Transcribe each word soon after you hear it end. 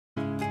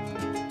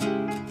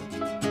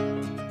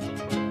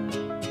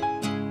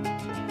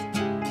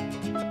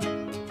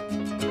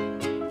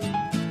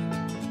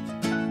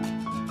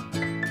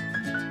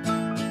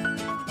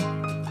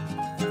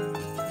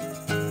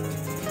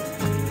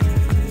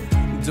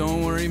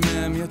don't worry,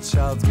 ma'am, your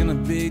child's gonna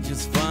be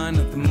just fine.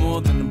 Nothing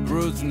more than a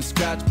bruise and a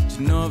scratch, but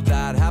you know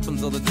that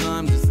happens all the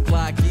time. Just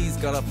like he's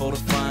got a fault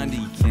to find.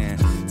 He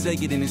can't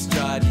take it in his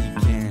stride, he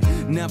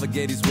can't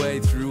navigate his way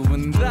through,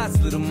 and that's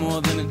little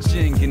more than a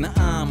chink in the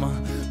armor.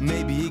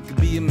 Maybe he could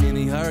be a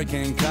mini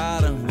Hurricane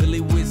Carter. Will he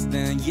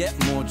withstand yet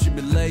more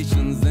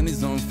tribulations than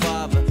his own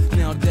father?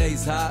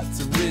 Nowadays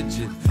hearts are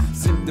rigid,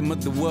 symptom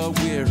of the world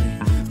weary.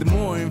 The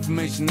more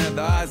information that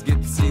the eyes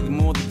get to see, the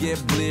more they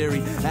get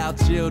bleary. Our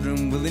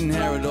children will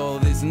inherit all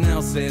this, and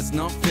they'll say it's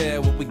not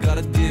fair what we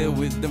gotta deal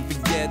with. Don't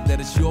forget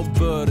that it's your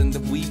burden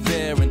that we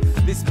bear, and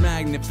this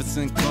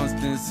magnificent,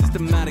 constant,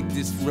 systematic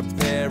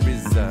disrepair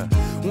is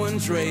one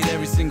trait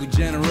every single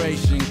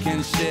generation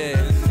can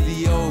share.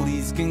 The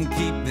oldies can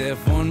keep their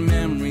fond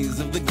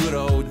memories of the good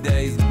old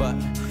days, but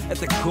at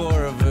the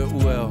core of it,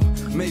 well,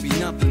 maybe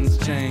nothing's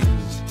changed.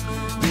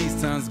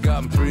 These times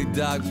gotten pretty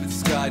dark, but the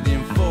sky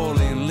didn't fall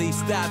in. At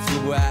least that's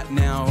where we're at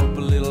now. Hope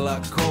a little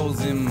luck calls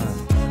him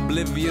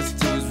oblivious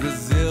to his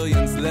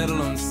resilience, let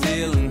alone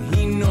ceiling.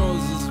 He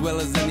knows as well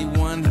as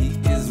anyone he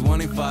is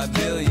 1 in 5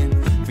 billion.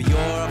 For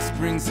your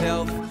offspring's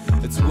health,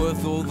 it's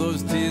worth all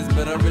those tears,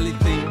 but I really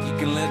think you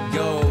can let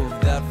go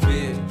of that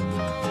fear.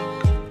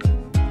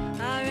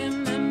 I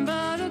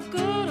remember the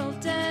good old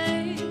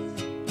days.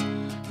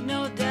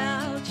 No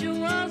doubt you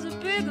was a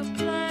bigger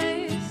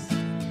place.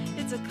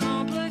 It's a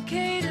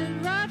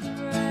complicated rat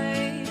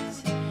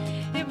race.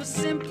 It was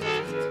simple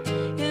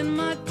in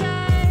my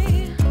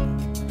day.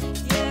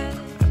 Yes,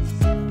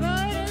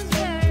 burdens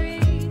vary,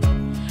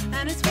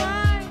 and it's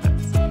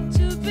wise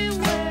to be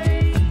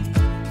wary.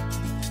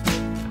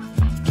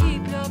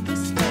 Keep your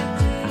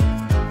perspective,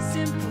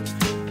 simple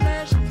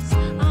pleasures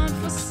aren't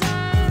for sale.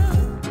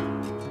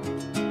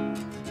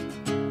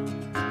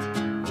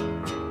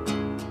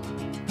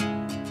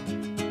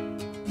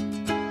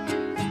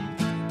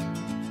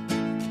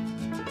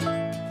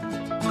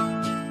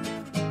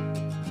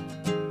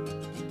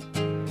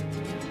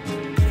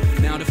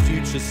 Now the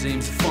future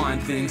seems to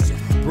find things so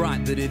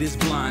bright that it is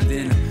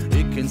blinding.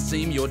 It can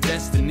seem your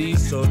destiny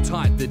so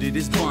tight that it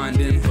is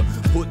binding. But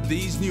put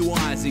these new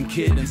eyes in,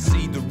 kid, and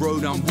see the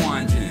road I'm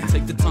winding.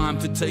 Take the time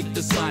to take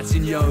the sights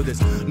in, yo.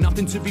 There's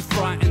nothing to be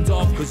frightened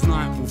of, cause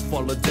night will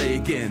follow day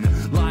again.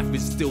 Life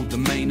is still the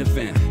main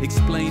event.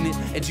 Explain it,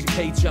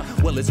 educate ya,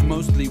 well, it's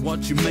mostly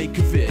what you make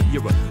of it.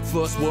 You're a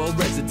first world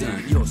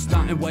resident, you're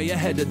starting way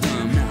ahead of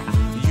them. Now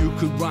you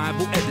could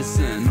rival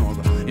Edison or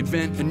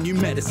invent a new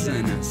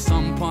medicine.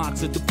 Some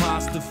parts of the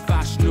past are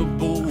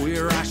fashionable,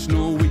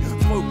 irrational. We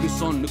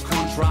focus on the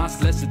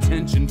contrast, less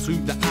attention to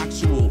the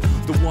actual.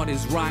 The what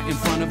is right in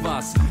front of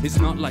us. It's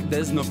not like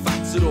there's no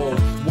facts at all.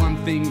 One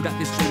thing that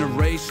this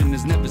generation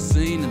has never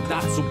seen, and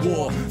that's a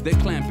war.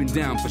 They're clamping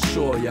down for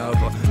sure, yo,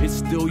 but it's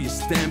still your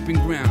stamping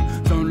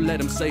ground. Don't let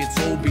them say it's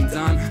all been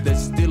done.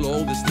 There's still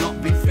all that's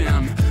not been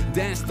found.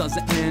 Dance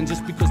doesn't end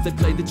just because they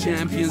play the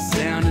champion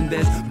sound, and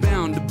there's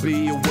bound to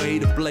be a way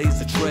to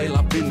blaze a trail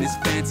up in this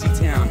fancy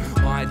town.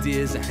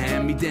 Ideas are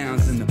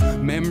hand-me-downs and the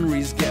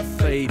memories get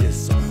faded,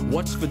 so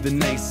watch for the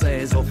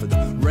naysayers or for the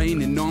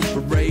raining on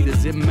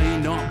paraders. It may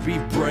not be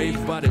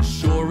brave, but it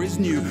sure is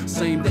new.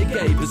 Same they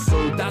gave us,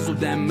 so dazzle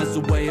them as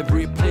a way of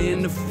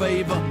repaying the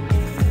favor.